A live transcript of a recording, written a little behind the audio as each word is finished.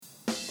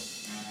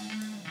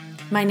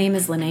My name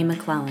is Lene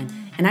McClellan,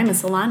 and I'm a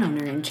salon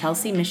owner in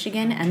Chelsea,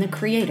 Michigan, and the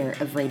creator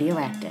of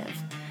Radioactive.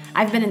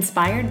 I've been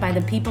inspired by the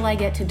people I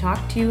get to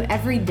talk to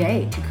every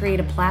day to create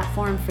a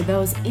platform for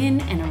those in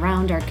and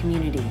around our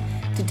community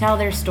to tell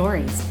their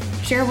stories,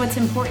 share what's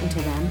important to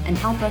them, and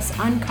help us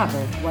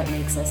uncover what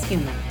makes us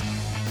human.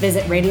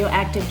 Visit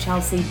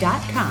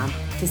radioactivechelsea.com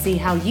to see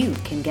how you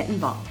can get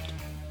involved.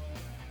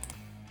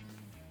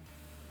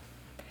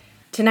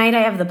 Tonight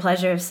I have the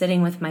pleasure of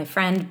sitting with my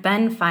friend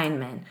Ben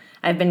Feynman.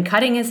 I've been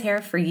cutting his hair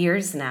for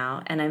years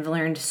now, and I've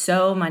learned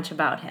so much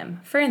about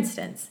him. For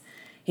instance,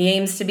 he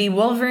aims to be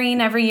Wolverine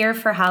every year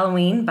for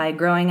Halloween by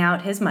growing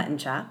out his mutton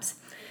chops.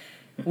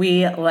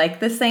 We like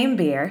the same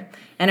beer,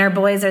 and our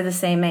boys are the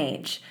same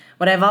age.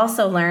 What I've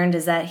also learned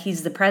is that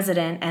he's the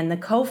president and the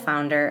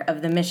co-founder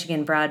of the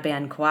Michigan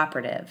Broadband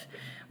Cooperative,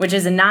 which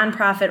is a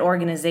nonprofit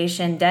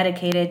organization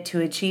dedicated to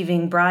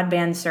achieving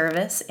broadband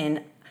service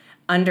in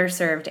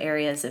underserved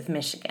areas of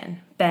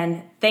Michigan.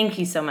 Ben, thank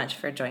you so much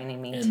for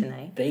joining me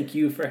tonight. Thank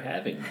you for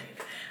having me.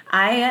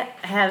 I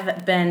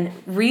have been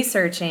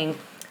researching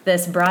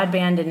this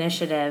broadband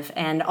initiative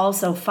and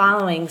also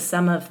following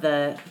some of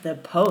the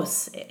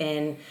posts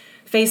in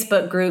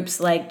Facebook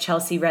groups like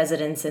Chelsea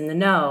Residents in the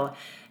Know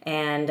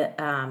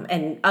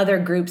and other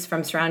groups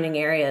from surrounding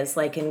areas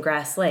like in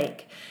Grass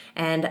Lake.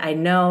 And I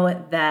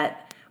know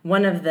that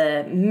one of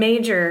the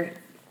major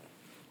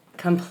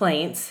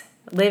complaints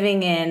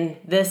living in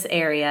this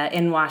area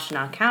in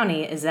Washtenaw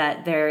County is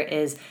that there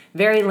is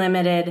very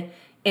limited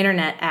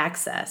internet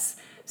access.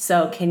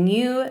 So can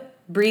you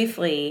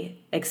briefly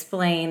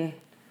explain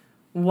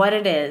what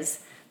it is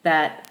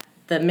that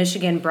the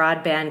Michigan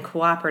Broadband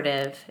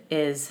Cooperative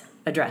is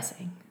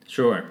addressing?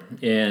 Sure,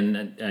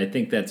 and I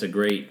think that's a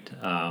great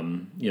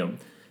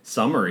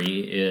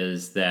summary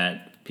is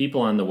that people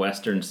on the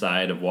western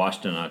side of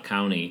Washtenaw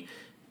County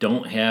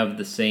don't have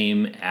the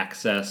same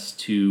access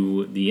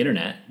to the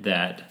internet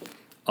that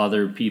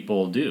other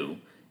people do.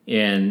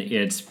 And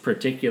it's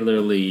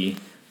particularly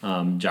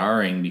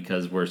jarring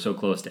because we're so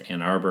close to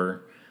Ann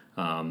Arbor,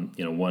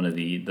 one of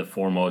the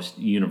foremost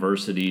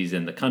universities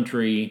in the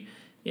country.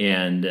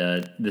 And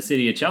the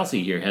city of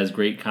Chelsea here has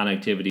great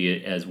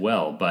connectivity as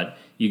well. But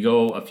you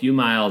go a few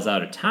miles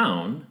out of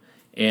town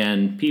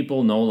and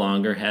people no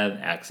longer have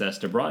access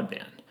to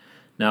broadband.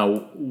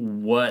 Now,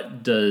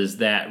 what does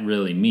that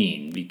really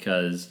mean?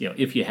 Because,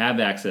 if you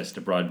have access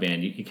to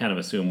broadband, you kind of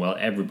assume, well,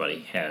 everybody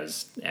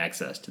has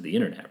access to the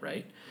internet,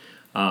 right?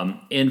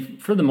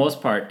 And for the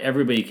most part,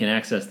 everybody can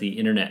access the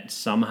internet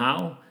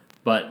somehow,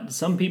 but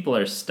some people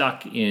are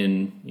stuck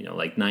in,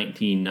 like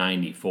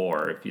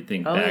 1994, if you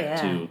think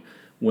back to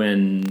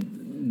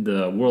when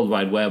the World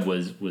Wide Web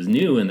was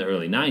new in the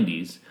early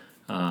 90s.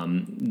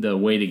 The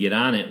way to get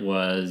on it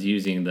was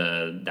using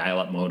the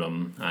dial-up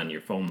modem on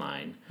your phone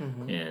line.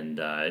 Mm-hmm. And,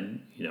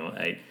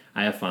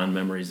 I have fond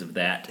memories of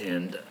that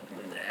and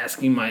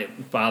asking my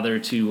father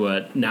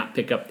to not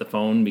pick up the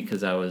phone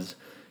because I was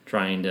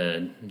trying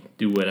to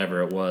do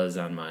whatever it was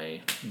on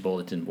my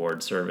bulletin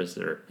board service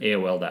or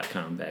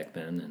AOL.com back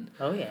then.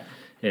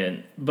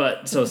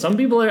 But so some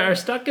people are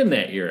stuck in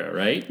that era,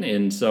 right?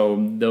 And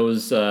so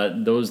those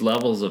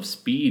levels of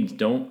speed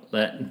don't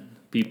let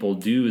people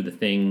do the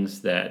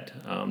things that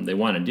they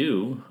want to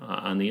do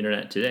on the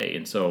internet today.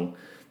 And so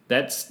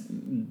that's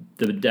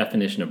the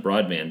definition of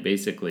broadband,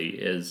 basically,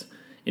 is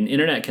an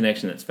internet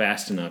connection that's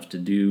fast enough to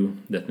do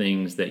the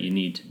things that you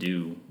need to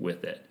do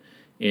with it.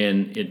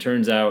 And it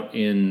turns out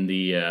in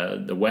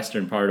the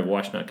western part of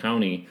Washtenaw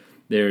County,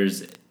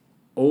 there's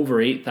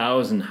over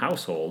 8,000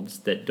 households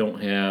that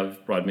don't have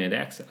broadband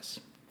access.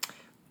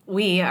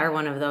 We are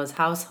one of those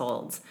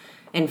households.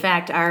 In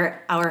fact,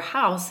 our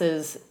house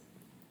is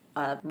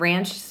a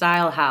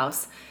ranch-style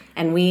house,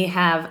 and we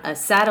have a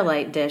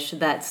satellite dish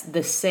that's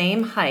the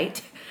same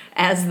height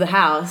as the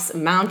house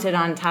mounted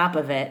on top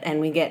of it, and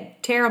we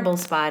get terrible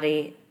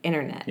spotty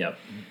internet. Yep.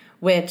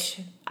 Which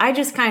I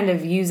just kind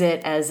of use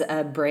it as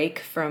a break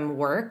from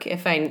work.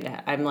 If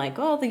I'm like,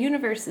 oh, the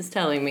universe is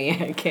telling me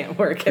I can't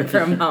work it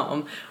from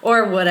home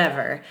or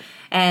whatever.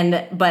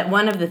 But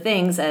one of the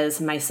things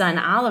as my son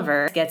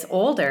Oliver gets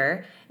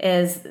older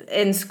is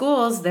in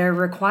schools they're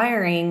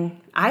requiring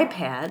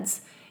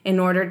iPads in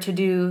order to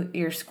do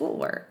your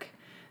schoolwork.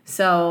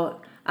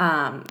 So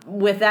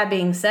with that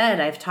being said,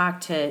 I've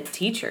talked to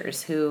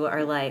teachers who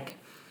are like,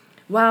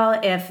 well,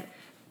 if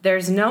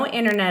there's no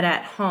internet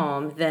at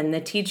home, then the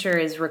teacher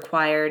is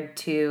required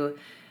to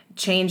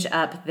change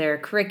up their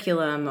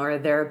curriculum or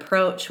their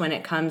approach when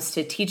it comes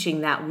to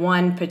teaching that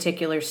one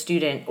particular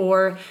student,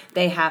 or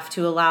they have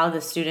to allow the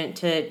student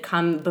to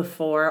come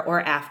before or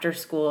after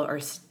school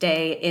or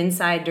stay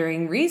inside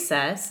during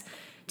recess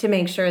to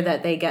make sure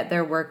that they get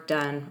their work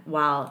done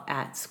while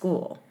at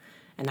school.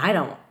 And I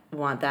don't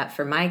want that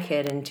for my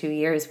kid in 2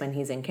 years when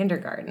he's in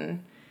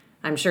kindergarten.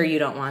 I'm sure you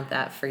don't want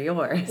that for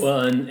yours.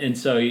 Well, and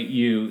so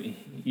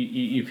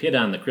you've hit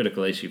on the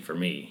critical issue for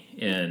me.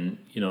 And,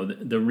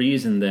 the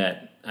reason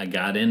that I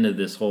got into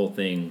this whole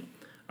thing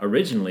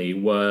originally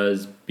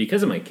was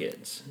because of my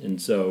kids.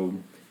 And so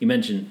you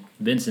mentioned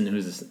Vincent,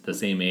 who's the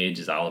same age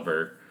as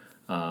Oliver,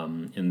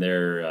 and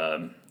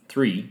they're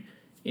 3,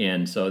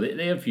 and so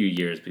they have a few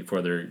years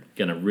before they're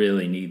going to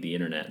really need the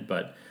internet.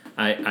 But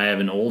I have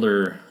an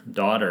older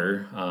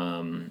daughter.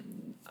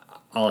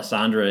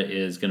 Alessandra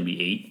is going to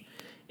be 8,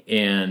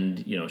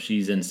 and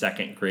she's in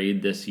 2nd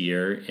grade this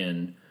year.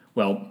 And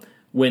well,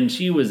 when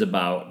she was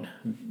about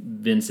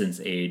Vincent's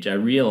age, I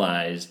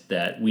realized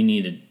that we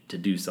needed to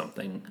do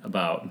something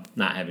about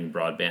not having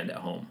broadband at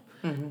home,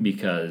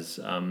 because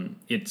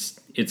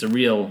it's a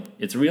real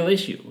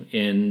issue,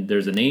 and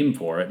there's a name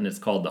for it, and it's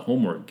called the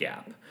homework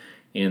gap.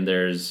 And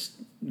there's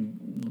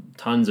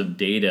tons of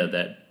data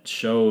that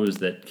shows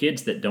that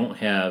kids that don't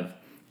have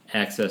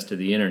access to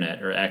the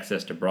internet or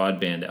access to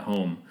broadband at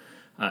home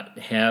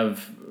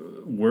have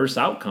worse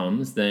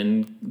outcomes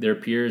than their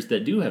peers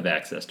that do have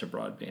access to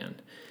broadband.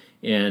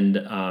 And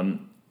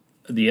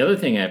the other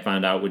thing I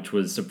found out, which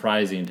was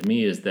surprising to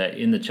me, is that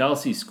in the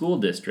Chelsea School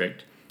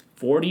District,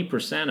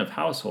 40% of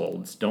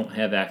households don't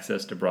have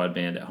access to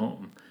broadband at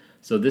home.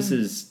 So this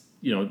is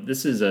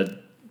a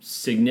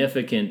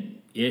significant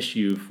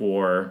issue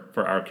for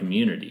our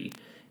community,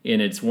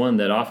 and it's one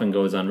that often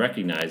goes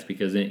unrecognized,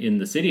 because in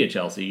the city of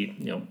Chelsea,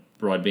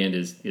 broadband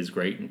is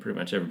great and pretty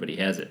much everybody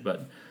has it.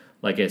 But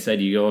like I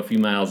said, you go a few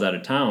miles out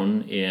of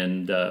town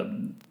and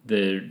the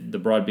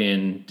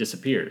broadband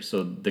disappears.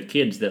 So the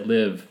kids that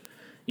live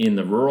in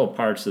the rural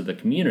parts of the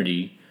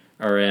community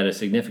are at a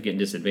significant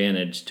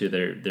disadvantage to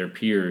their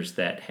peers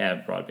that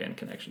have broadband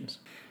connections.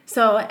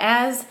 So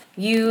as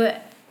you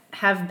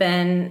have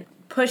been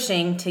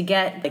pushing to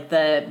get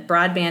the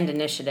broadband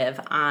initiative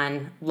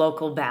on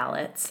local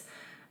ballots,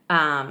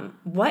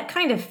 what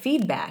kind of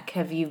feedback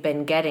have you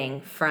been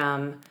getting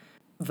from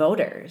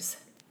voters?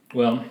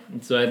 Well,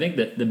 so I think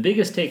that the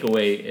biggest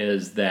takeaway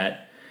is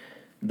that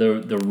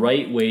the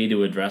right way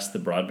to address the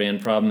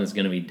broadband problem is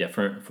going to be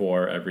different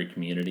for every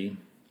community.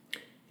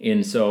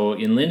 And so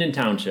in Linden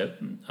Township,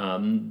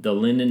 the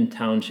Linden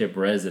Township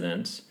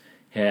residents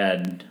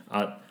had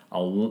a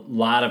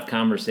lot of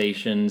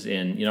conversations,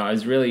 and I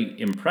was really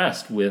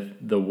impressed with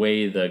the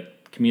way the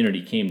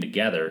community came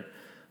together,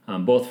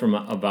 both from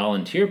a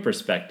volunteer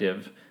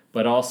perspective,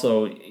 but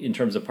also in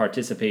terms of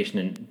participation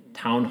in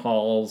town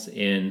halls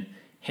and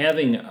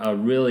having a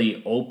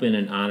really open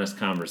and honest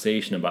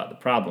conversation about the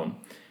problem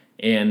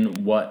and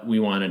what we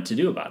wanted to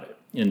do about it.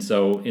 And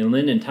so in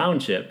Linden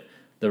Township,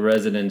 the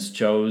residents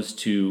chose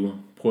to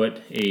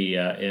put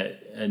a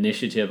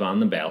initiative on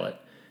the ballot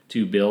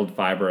to build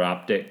fiber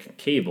optic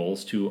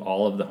cables to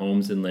all of the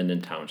homes in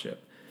Linden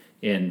Township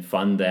and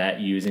fund that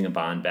using a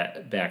bond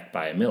backed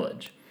by a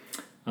millage.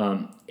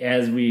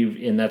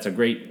 And that's a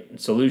great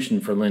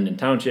solution for Linden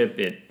Township.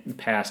 It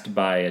passed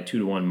by a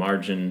 2-to-1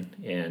 margin,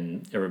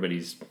 and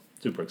everybody's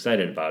super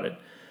excited about it.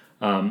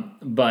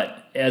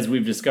 But as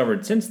we've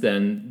discovered since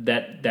then,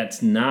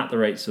 that's not the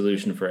right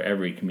solution for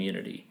every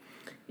community.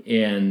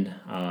 And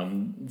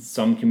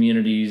some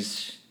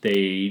communities,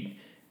 they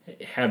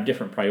have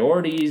different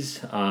priorities.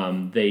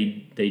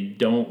 They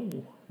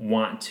don't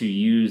want to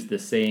use the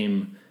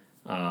same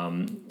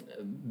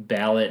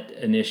ballot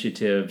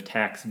initiative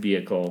tax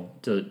vehicle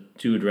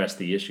to address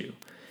the issue.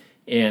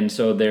 And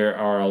so there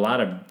are a lot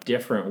of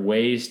different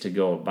ways to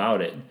go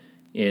about it,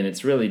 and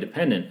it's really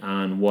dependent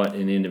on what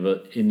an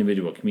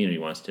individual community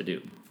wants to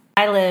do.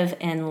 I live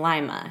in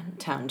Lima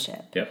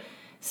Township. Yep.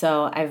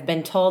 So I've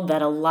been told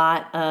that a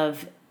lot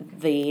of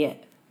the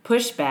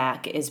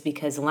pushback is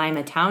because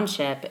Lima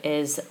Township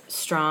is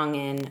strong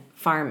in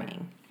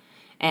farming.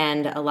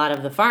 And a lot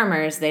of the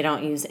farmers, they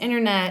don't use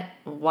internet.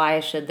 Why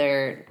should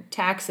their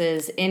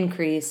taxes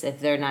increase if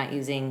they're not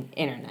using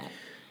internet?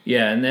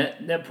 Yeah, and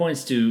that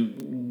points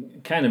to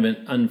kind of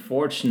an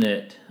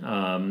unfortunate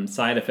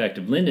side effect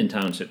of Linden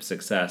Township's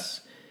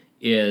success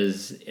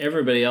is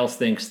everybody else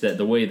thinks that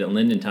the way that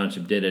Linden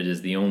Township did it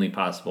is the only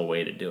possible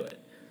way to do it.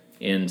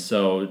 And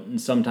so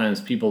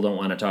sometimes people don't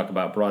want to talk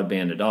about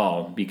broadband at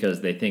all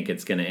because they think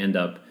it's going to end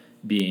up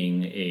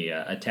being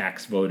a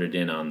tax voted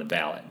in on the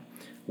ballot,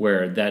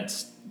 where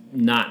that's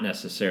not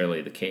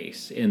necessarily the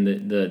case. And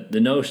the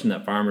notion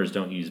that farmers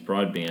don't use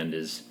broadband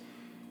is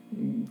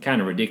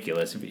kind of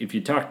ridiculous. If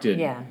you talk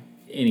to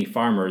any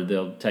farmer,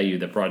 they'll tell you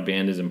that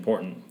broadband is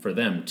important for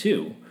them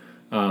too.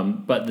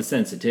 But the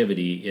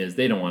sensitivity is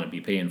they don't want to be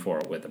paying for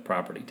it with a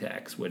property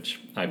tax, which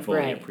I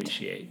fully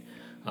appreciate.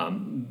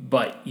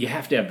 But you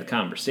have to have the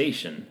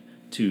conversation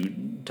to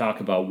talk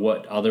about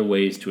what other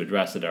ways to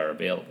address it are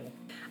available.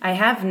 I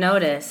have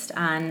noticed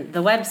on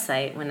the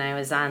website when I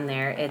was on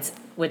there,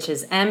 which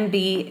is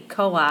mbcoop.org.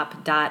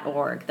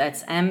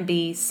 That's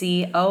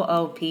mbcoop.org.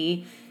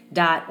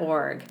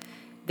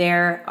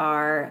 There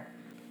are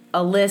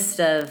a list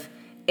of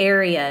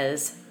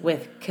areas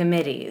with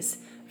committees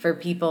for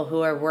people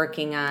who are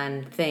working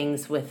on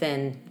things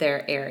within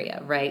their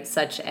area, right?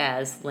 Such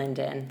as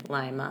Linden,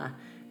 Lima,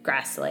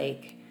 Grass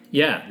Lake.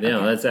 Yeah,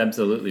 that's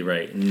absolutely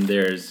right. And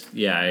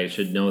I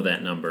should know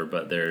that number,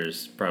 but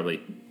there's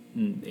probably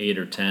 8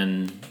 or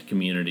 10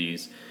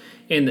 communities.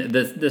 And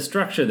the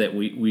structure that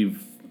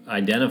we've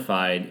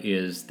identified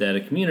is that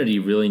a community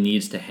really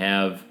needs to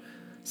have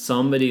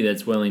somebody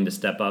that's willing to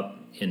step up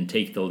and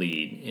take the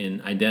lead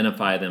and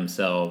identify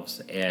themselves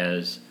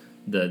as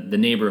the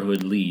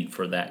neighborhood lead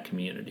for that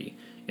community.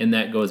 And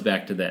that goes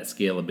back to that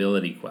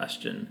scalability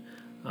question.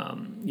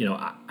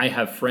 I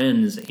have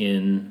friends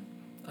in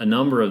a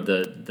number of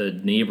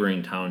the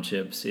neighboring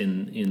townships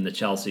in the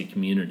Chelsea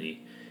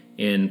community.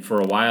 And for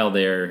a while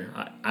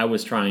there, I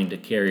was trying to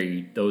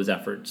carry those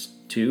efforts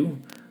too.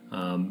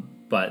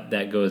 But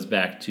that goes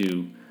back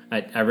to,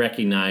 I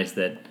recognize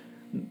that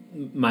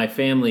my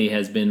family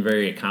has been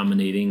very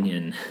accommodating,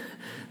 and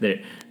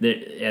that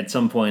at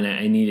some point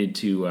I needed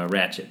to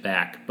ratchet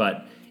back.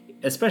 But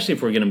especially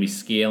if we're going to be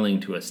scaling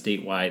to a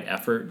statewide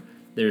effort,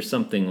 there's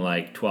something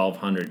like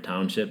 1,200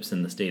 townships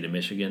in the state of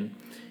Michigan.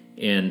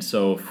 And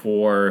so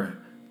for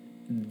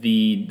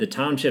the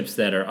townships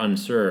that are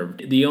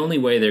unserved, the only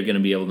way they're going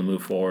to be able to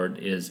move forward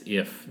is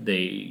if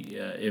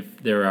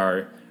there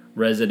are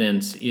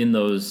residents in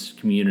those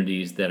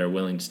communities that are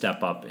willing to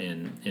step up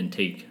and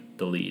take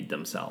the lead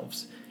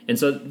themselves. And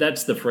so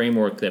that's the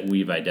framework that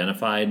we've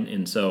identified.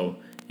 And so,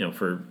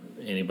 for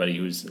anybody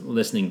who's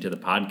listening to the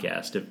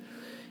podcast,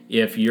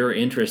 if you're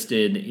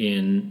interested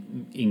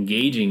in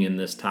engaging in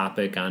this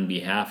topic on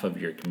behalf of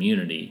your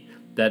community,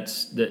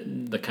 that's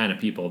the kind of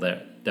people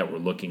that we're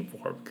looking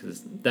for,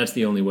 because that's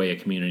the only way a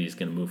community is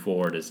going to move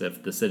forward, is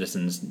if the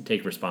citizens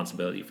take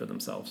responsibility for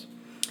themselves.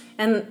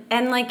 And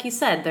like you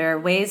said, there are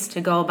ways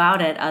to go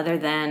about it other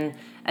than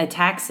a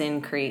tax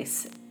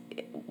increase.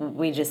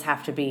 We just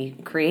have to be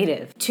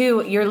creative.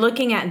 Two, you're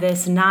looking at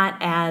this not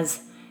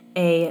as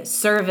a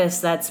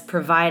service that's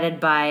provided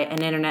by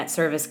an internet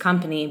service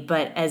company,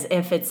 but as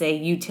if it's a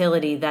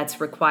utility that's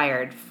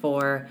required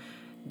for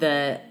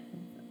the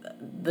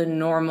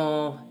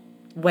normal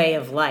way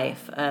of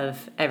life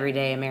of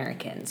everyday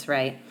Americans,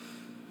 right?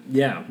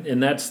 Yeah,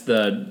 and that's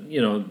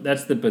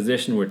the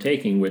position we're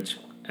taking, which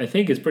I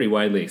think is pretty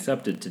widely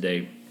accepted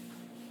today,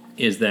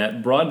 is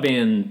that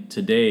broadband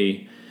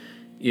today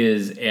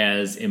is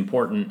as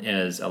important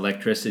as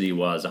electricity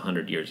was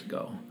 100 years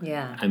ago.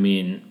 Yeah. I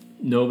mean,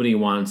 nobody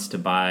wants to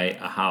buy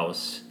a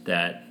house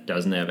that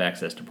doesn't have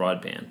access to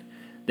broadband.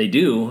 They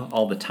do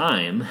all the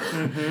time,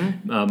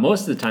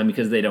 most of the time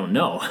because they don't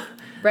know.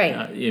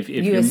 Right. If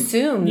you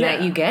assume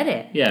that you get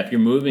it. Yeah, if you're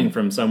moving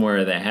from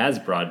somewhere that has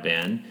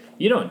broadband,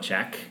 you don't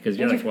check because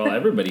you're like, well,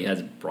 everybody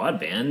has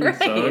broadband, right.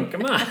 So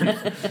come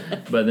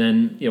on. But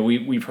then,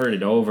 we've heard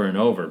it over and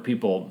over.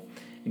 People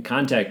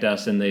contact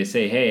us and they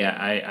say, hey,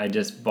 I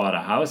just bought a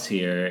house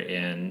here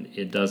and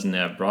it doesn't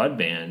have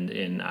broadband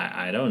and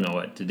I don't know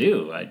what to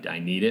do. I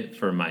need it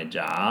for my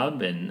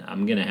job and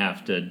I'm going to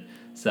have to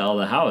sell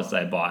the house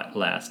I bought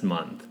last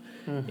month.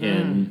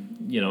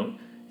 And,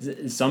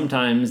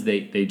 sometimes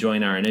they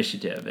join our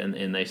initiative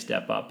and they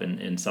step up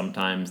and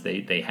sometimes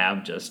they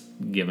have just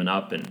given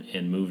up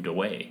and moved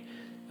away.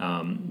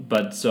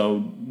 But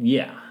so,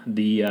 yeah,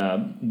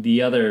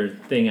 the other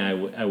thing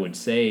I would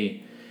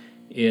say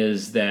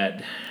is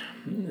that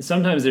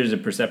sometimes there's a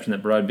perception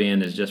that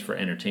broadband is just for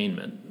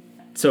entertainment.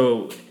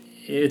 So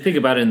think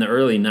about it in the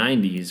early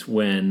 90s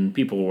when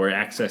people were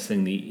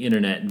accessing the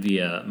internet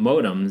via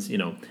modems,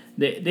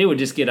 they would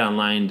just get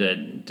online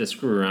to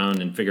screw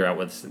around and figure out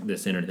what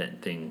this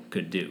internet thing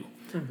could do.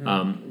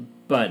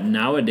 But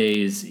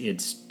nowadays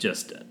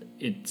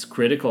it's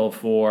critical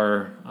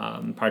for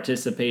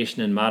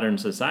participation in modern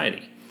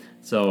society.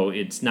 So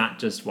it's not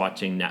just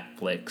watching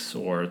Netflix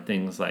or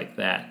things like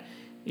that.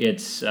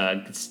 It's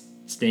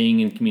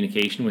staying in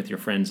communication with your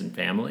friends and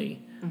family.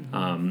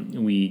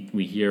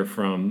 We hear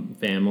from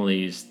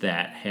families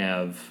that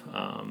have,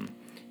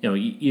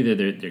 either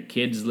their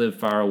kids live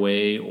far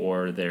away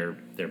or their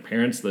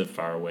parents live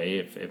far away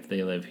if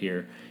they live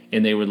here,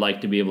 and they would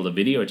like to be able to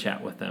video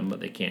chat with them, but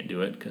they can't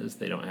do it because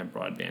they don't have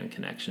broadband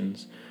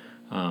connections.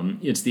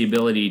 It's the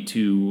ability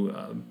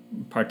to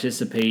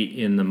participate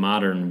in the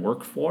modern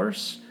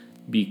workforce,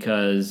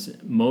 because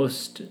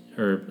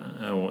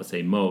I won't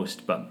say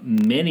most, but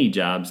many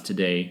jobs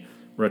today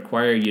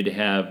require you to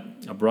have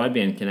a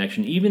broadband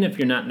connection, even if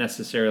you're not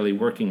necessarily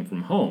working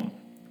from home.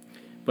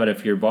 But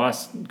if your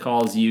boss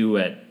calls you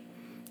at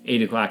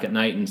 8 o'clock at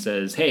night and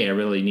says, hey, I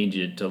really need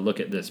you to look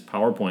at this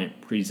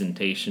PowerPoint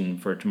presentation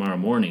for tomorrow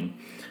morning,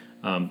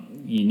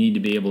 you need to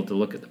be able to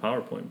look at the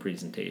PowerPoint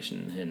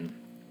presentation, and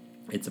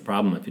it's a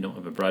problem if you don't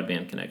have a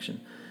broadband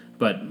connection.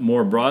 But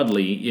more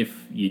broadly,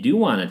 if you do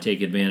want to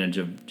take advantage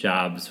of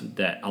jobs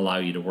that allow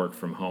you to work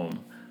from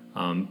home,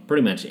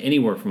 pretty much any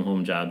work from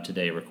home job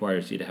today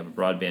requires you to have a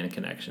broadband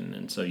connection.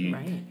 And so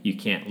you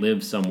can't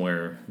live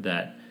somewhere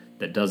that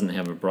doesn't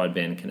have a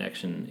broadband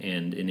connection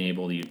and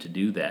enable you to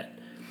do that.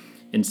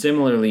 And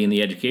similarly, in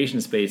the education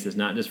space, it's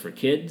not just for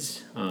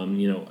kids.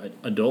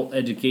 Adult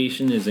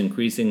education is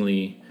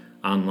increasingly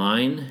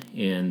online,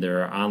 and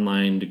there are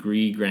online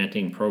degree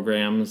granting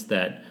programs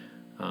that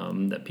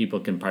people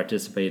can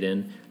participate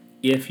in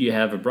if you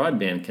have a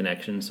broadband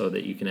connection so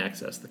that you can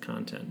access the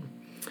content.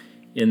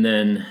 And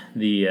then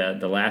the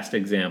last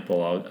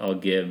example I'll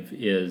give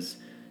is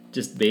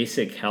just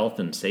basic health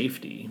and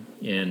safety.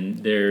 And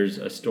there's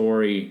a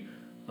story,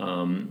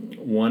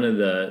 one of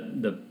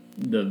the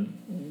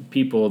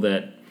people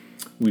that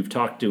we've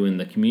talked to in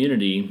the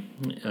community,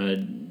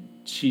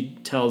 she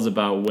tells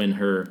about when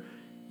her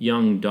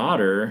young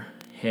daughter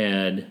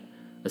had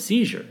a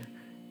seizure,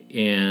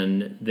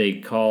 and they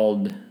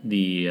called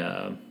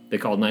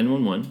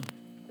 911,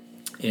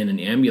 and an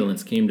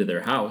ambulance came to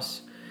their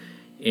house,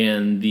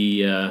 and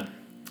the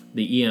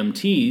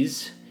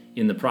EMTs,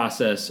 in the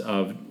process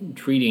of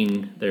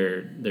treating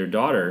their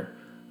daughter,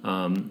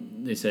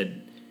 they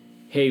said,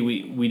 "Hey,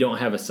 we don't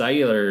have a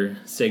cellular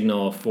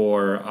signal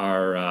for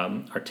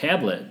our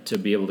tablet to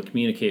be able to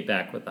communicate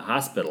back with the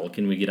hospital.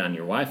 Can we get on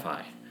your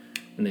Wi-Fi?"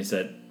 And they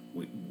said,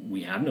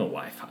 "We have no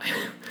Wi-Fi."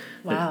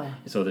 Wow.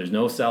 So there's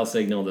no cell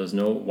signal. There's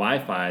no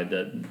Wi-Fi.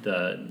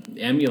 The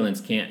ambulance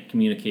can't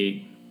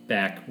communicate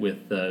back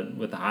with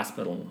the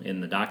hospital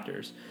and the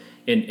doctors.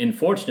 And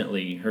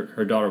fortunately,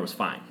 her daughter was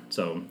fine.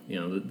 So,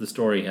 the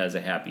story has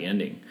a happy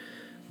ending.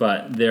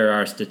 But there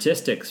are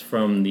statistics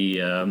from the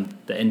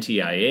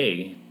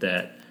NTIA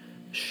that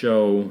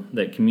show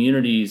that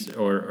communities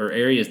or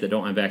areas that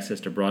don't have access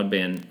to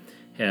broadband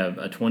have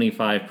a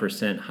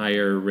 25%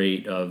 higher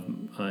rate of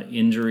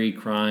injury,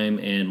 crime,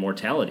 and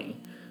mortality.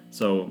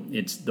 So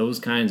it's those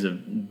kinds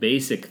of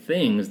basic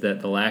things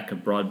that the lack of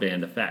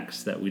broadband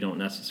affects that we don't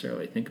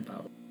necessarily think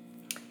about.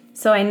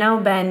 So I know,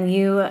 Ben,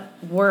 you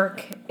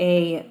work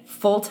a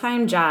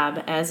full-time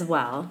job as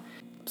well.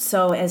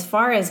 So as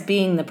far as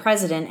being the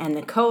president and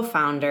the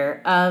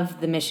co-founder of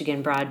the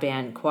Michigan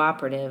Broadband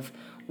Cooperative,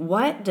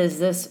 what does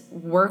this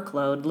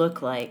workload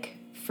look like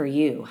for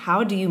you?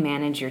 How do you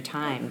manage your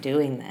time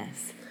doing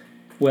this?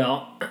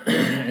 Well,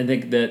 I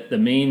think that the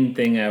main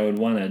thing I would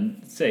want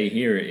to say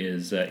here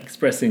is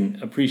expressing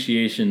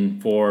appreciation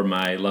for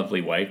my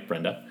lovely wife,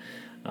 Brenda,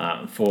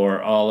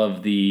 for all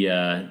of the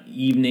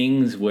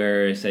evenings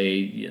where I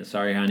say,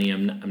 "Sorry, honey,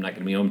 I'm not going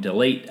to be home till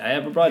late. I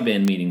have a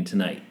broadband meeting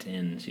tonight."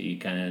 And she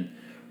kind of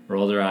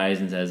rolls her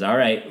eyes and says, "All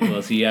right,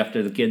 we'll see you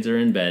after the kids are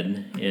in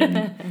bed."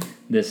 And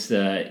this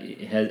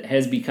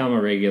has become a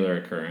regular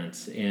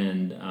occurrence.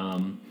 And,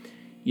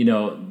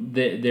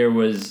 there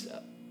was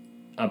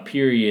a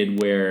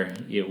period where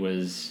it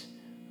was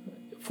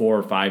 4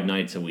 or 5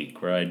 nights a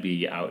week where I'd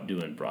be out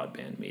doing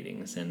broadband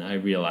meetings, and I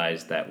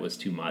realized that was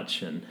too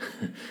much, and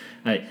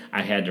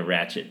I had to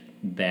ratchet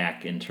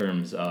back in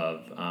terms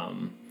of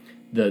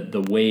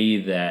the way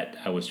that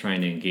I was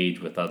trying to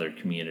engage with other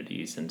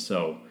communities. And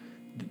so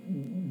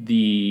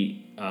the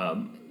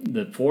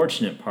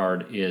fortunate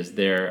part is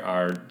there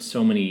are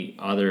so many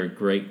other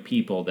great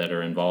people that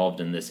are involved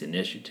in this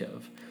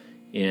initiative.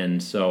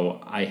 And so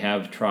I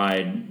have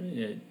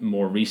tried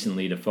more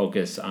recently to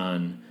focus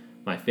on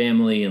my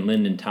family in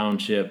Linden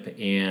Township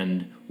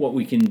and what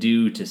we can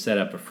do to set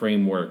up a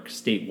framework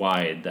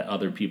statewide that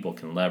other people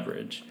can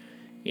leverage.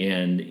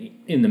 And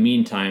in the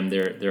meantime,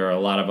 there are a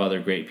lot of other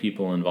great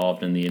people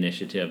involved in the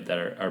initiative that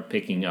are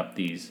picking up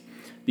these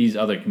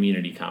other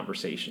community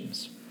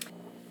conversations.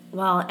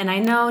 Well, and I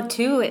know,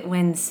 too,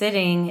 when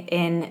sitting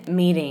in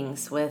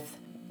meetings with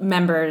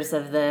members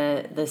of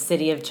the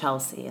City of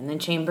Chelsea and the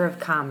Chamber of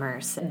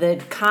Commerce, the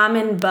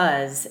common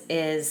buzz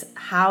is,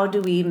 how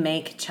do we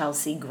make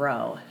Chelsea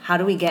grow? How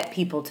do we get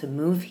people to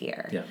move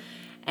here? Yeah.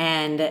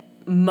 And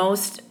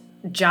most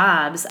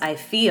jobs, I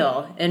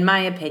feel, in my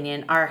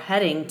opinion, are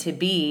heading to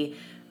be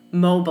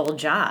mobile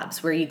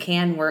jobs where you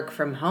can work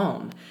from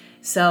home.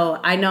 So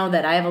I know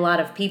that I have a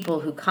lot of people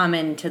who come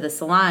into the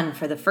salon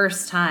for the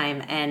first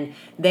time, and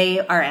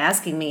they are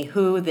asking me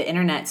who the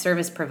internet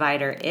service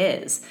provider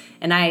is.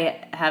 And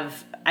I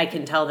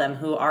can tell them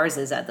who ours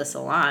is at the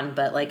salon,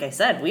 but like I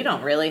said, we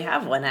don't really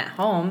have one at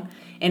home.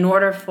 In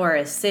order for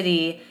a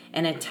city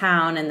and a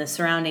town and the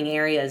surrounding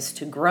areas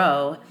to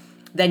grow,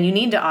 then you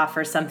need to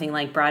offer something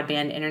like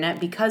broadband internet,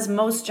 because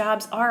most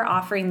jobs are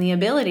offering the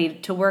ability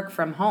to work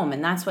from home,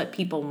 and that's what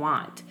people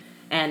want.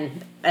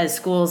 And as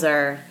schools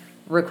are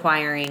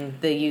requiring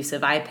the use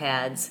of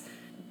iPads,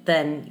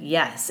 then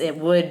yes, it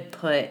would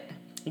put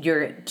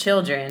your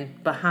children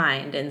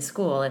behind in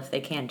school if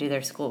they can't do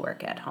their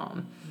schoolwork at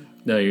home.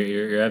 No,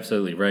 you're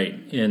absolutely right.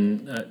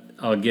 And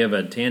I'll give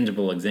a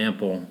tangible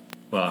example.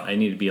 Well, I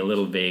need to be a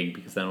little vague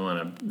because I don't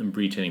want to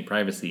breach any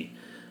privacy.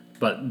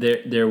 But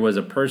there was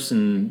a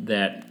person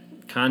that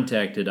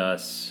contacted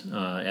us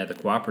at the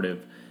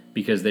cooperative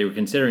because they were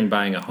considering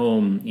buying a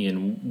home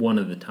in one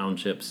of the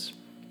townships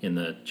in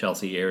the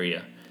Chelsea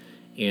area.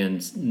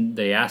 And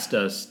they asked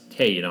us,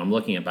 "Hey, I'm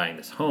looking at buying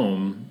this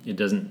home. It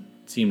doesn't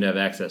seem to have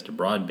access to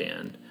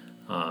broadband.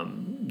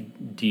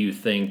 Do you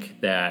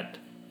think that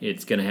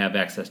it's going to have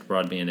access to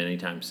broadband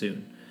anytime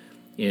soon?"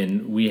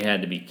 And we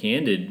had to be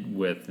candid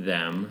with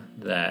them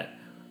that,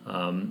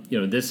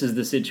 this is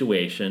the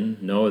situation.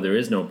 No, there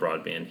is no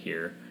broadband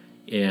here.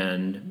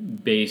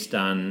 And based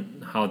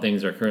on how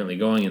things are currently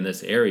going in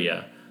this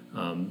area,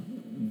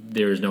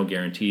 there is no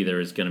guarantee there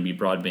is going to be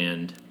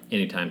broadband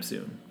anytime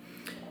soon.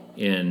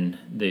 And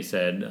they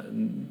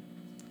said,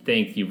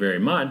 "Thank you very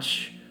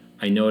much.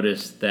 I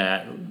noticed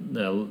that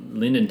the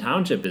Linden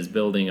Township is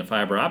building a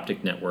fiber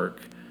optic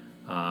network.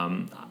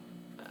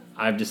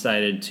 I've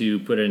decided to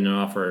put in an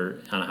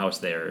offer on a house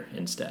there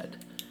instead."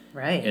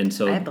 Right. And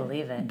so I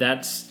believe it.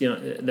 That's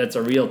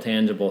a real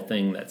tangible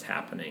thing that's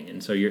happening.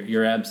 And so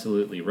you're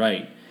absolutely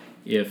right.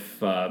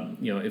 if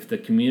if the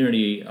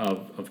community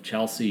of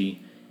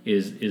Chelsea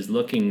is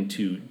looking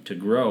to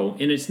grow,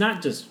 and it's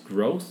not just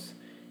growth,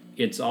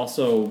 it's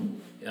also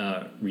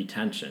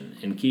retention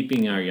and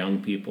keeping our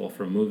young people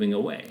from moving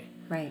away.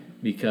 Right.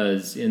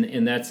 Because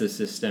and that's a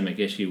systemic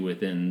issue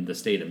within the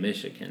state of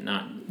Michigan,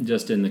 not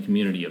just in the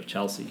community of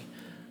Chelsea,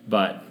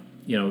 but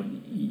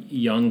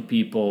young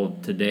people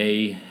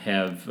today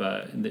have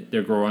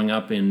they're growing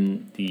up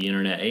in the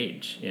internet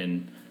age,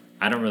 and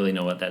I don't really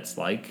know what that's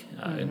like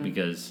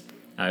because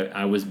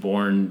I was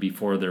born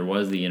before there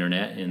was the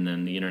internet, and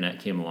then the internet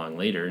came along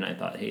later, and I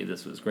thought, hey,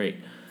 this was great.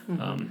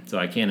 So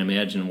I can't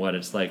imagine what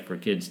it's like for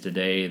kids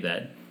today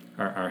that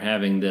are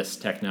having this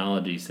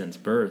technology since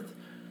birth.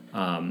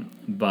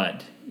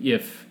 But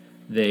if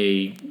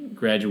they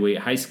graduate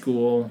high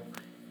school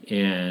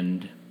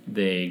and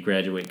they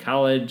graduate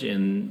college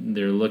and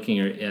they're looking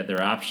at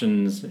their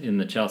options in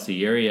the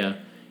Chelsea area,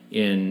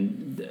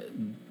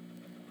 and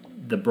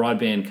the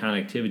broadband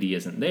connectivity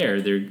isn't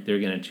there, they're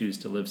going to choose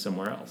to live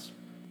somewhere else.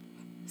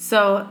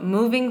 So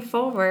moving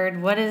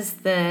forward, what is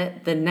the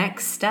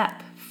next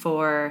step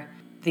for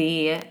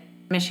the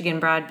Michigan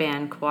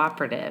Broadband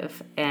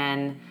Cooperative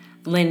and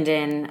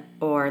Linden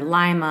or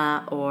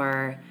Lima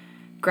or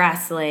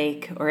Grass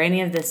Lake or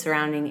any of the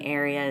surrounding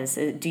areas?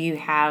 Do you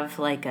have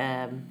like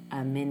a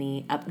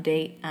mini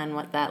update on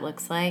what that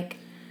looks like?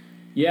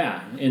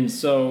 Yeah, and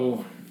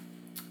so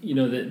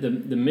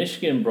the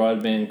Michigan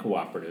Broadband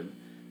Cooperative.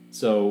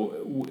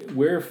 So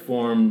we're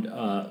formed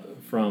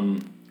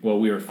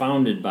we were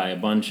founded by a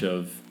bunch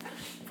of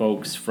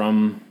folks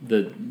from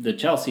the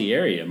Chelsea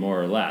area,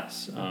 more or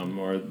less,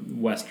 or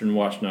western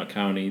Washtenaw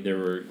County. There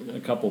were a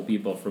couple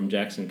people from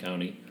Jackson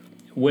County.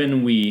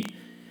 When we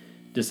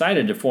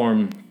decided to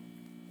form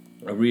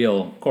a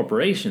real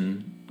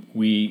corporation,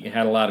 we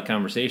had a lot of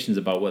conversations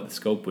about what the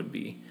scope would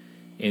be.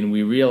 And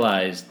we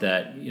realized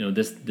that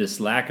this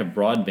lack of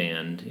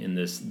broadband and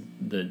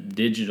the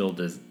digital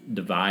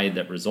divide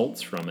that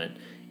results from it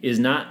is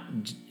not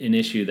an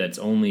issue that's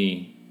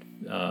only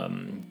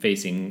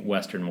facing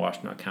western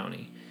Washtenaw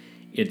County.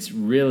 It's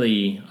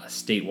really a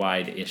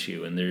statewide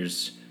issue, and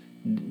there's,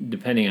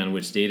 depending on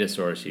which data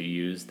source you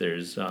use,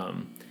 there's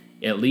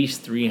at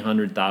least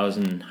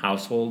 300,000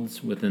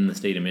 households within the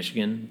state of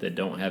Michigan that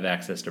don't have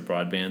access to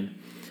broadband.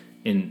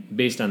 And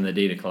based on the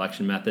data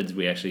collection methods,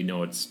 we actually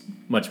know it's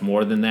much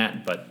more than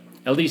that, but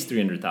at least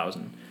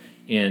 300,000.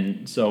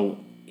 And so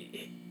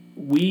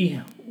we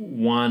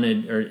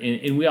wanted,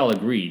 and we all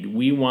agreed,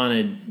 we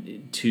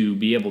wanted to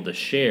be able to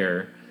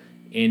share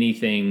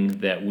anything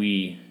that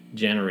we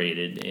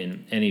generated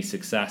and any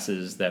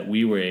successes that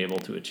we were able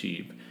to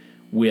achieve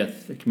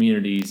with the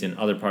communities in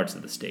other parts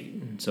of the state,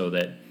 so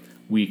that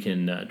we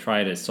can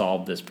try to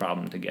solve this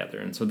problem together.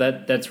 And so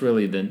that's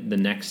really the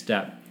next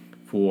step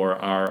for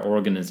our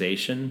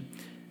organization,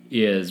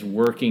 is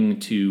working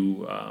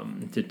to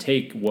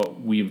take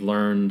what we've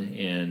learned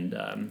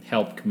and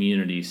help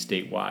communities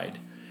statewide.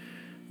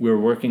 We're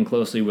working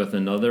closely with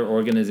another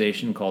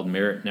organization called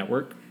Merit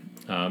Network.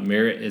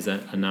 Merit is a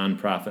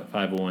nonprofit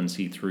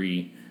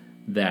 501c3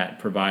 that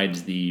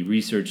provides the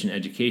research and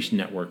education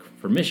network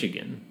for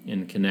Michigan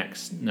and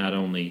connects not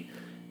only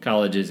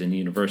colleges and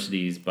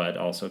universities, but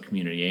also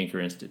community anchor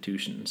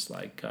institutions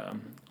like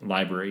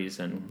libraries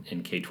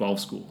and K-12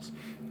 schools.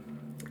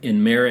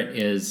 And Merit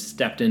has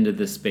stepped into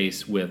this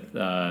space with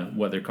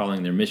what they're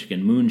calling their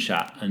Michigan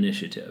Moonshot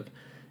Initiative.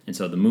 And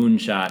so the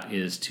Moonshot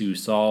is to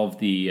solve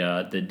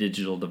the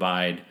digital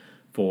divide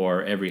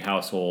for every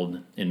household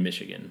in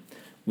Michigan,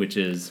 which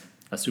is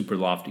a super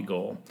lofty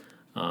goal.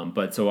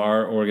 But so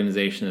our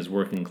organization is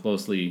working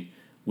closely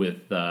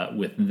with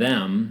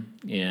them,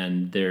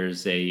 and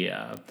there's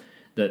the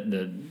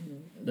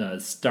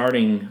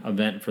starting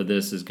event for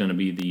this is going to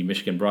be the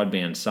Michigan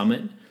Broadband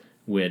Summit,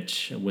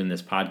 which, when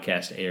this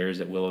podcast airs,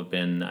 it will have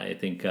been, I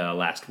think,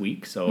 last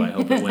week. So I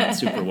hope it went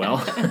super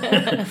well.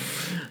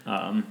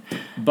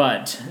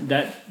 But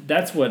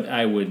that's what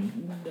I would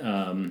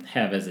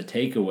have as a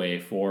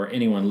takeaway for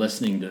anyone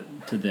listening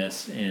to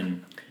this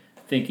and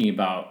thinking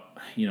about,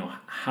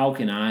 how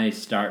can I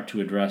start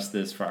to address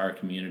this for our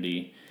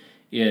community,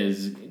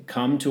 is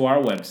come to our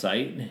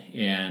website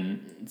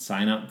and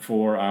sign up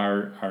for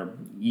our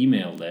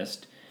email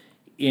list.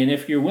 And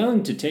if you're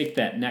willing to take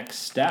that next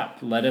step,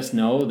 let us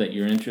know that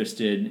you're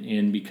interested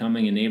in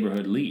becoming a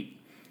neighborhood lead.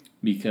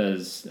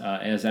 Because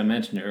as I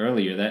mentioned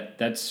earlier,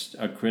 that's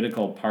a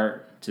critical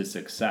part to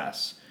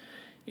success.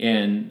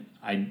 And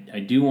I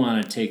do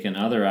want to take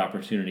another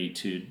opportunity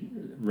to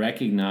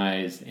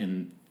recognize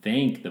and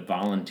thank the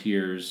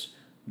volunteers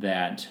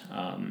that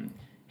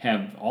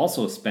have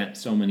also spent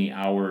so many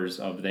hours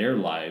of their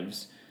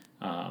lives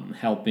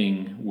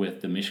helping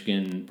with the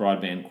Michigan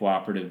Broadband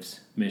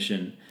Cooperative's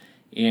mission,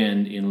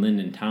 and in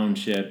Linden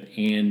Township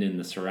and in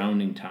the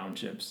surrounding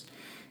townships.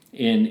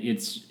 And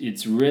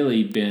it's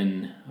really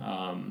been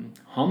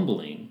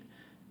humbling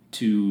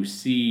to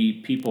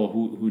see people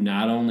who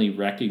not only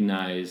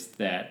recognize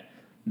that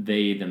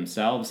they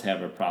themselves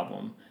have a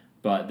problem,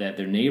 but that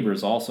their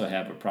neighbors also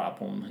have a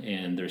problem,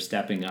 and they're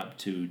stepping up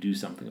to do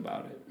something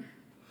about it.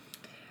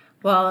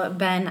 Well,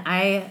 Ben,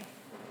 I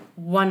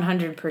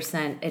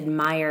 100%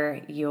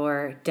 admire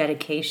your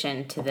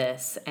dedication to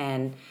this,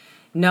 and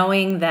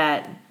knowing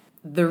that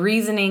the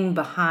reasoning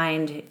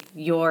behind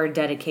your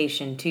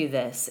dedication to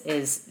this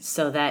is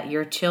so that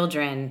your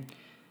children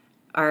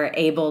are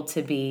able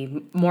to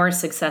be more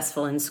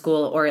successful in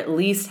school, or at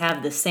least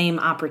have the same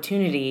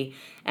opportunity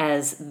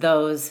as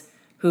those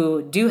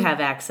who do have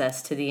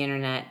access to the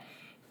internet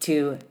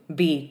to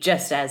be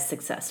just as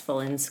successful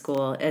in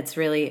school. It's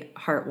really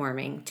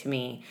heartwarming to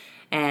me.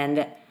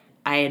 And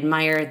I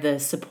admire the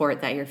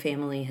support that your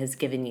family has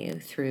given you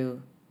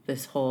through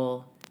this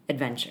whole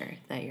adventure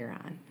that you're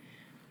on.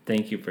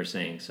 Thank you for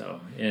saying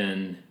so.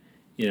 And,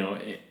 you know,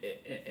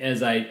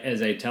 as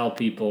I tell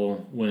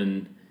people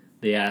when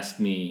they ask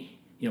me,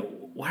 you know,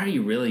 why are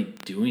you really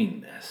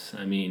doing this?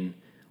 I mean,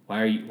 why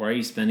are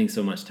you spending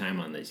so much time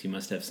on this? You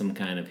must have some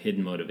kind of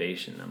hidden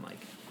motivation. I'm like,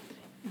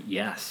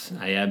 yes,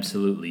 I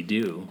absolutely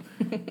do.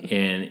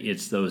 And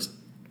it's those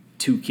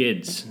two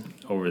kids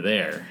over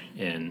there.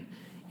 And,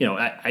 you know,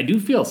 I do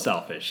feel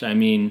selfish. I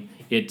mean,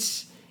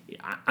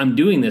 I'm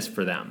doing this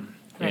for them.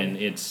 Right. And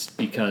it's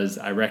because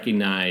I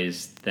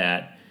recognize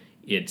that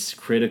it's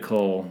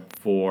critical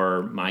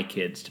for my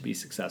kids to be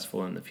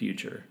successful in the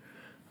future.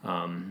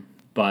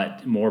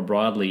 But more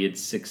broadly,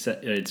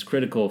 it's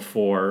critical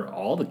for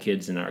all the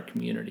kids in our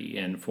community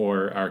and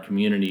for our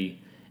community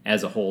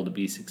as a whole to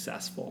be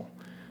successful.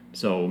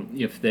 So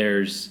if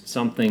there's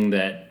something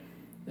that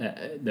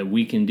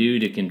we can do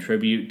to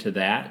contribute to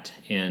that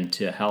and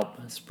to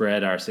help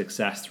spread our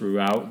success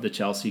throughout the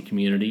Chelsea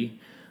community,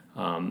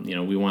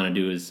 we want to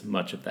do as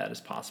much of that as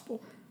possible.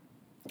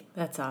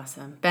 That's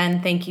awesome.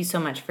 Ben, thank you so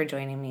much for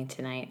joining me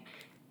tonight.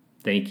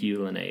 Thank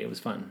you, Lene. It was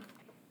fun.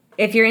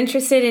 If you're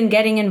interested in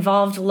getting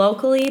involved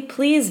locally,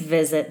 please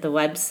visit the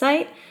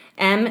website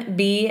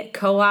mbcoop.org.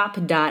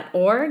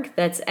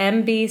 That's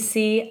mbcoop.org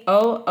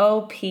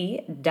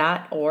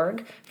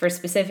for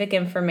specific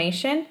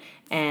information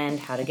and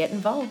how to get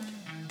involved.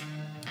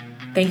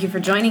 Thank you for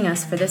joining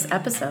us for this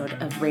episode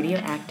of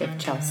Radioactive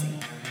Chelsea.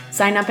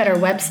 Sign up at our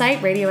website,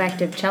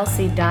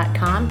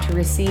 radioactivechelsea.com, to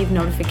receive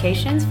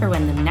notifications for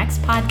when the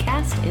next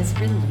podcast is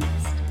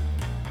released.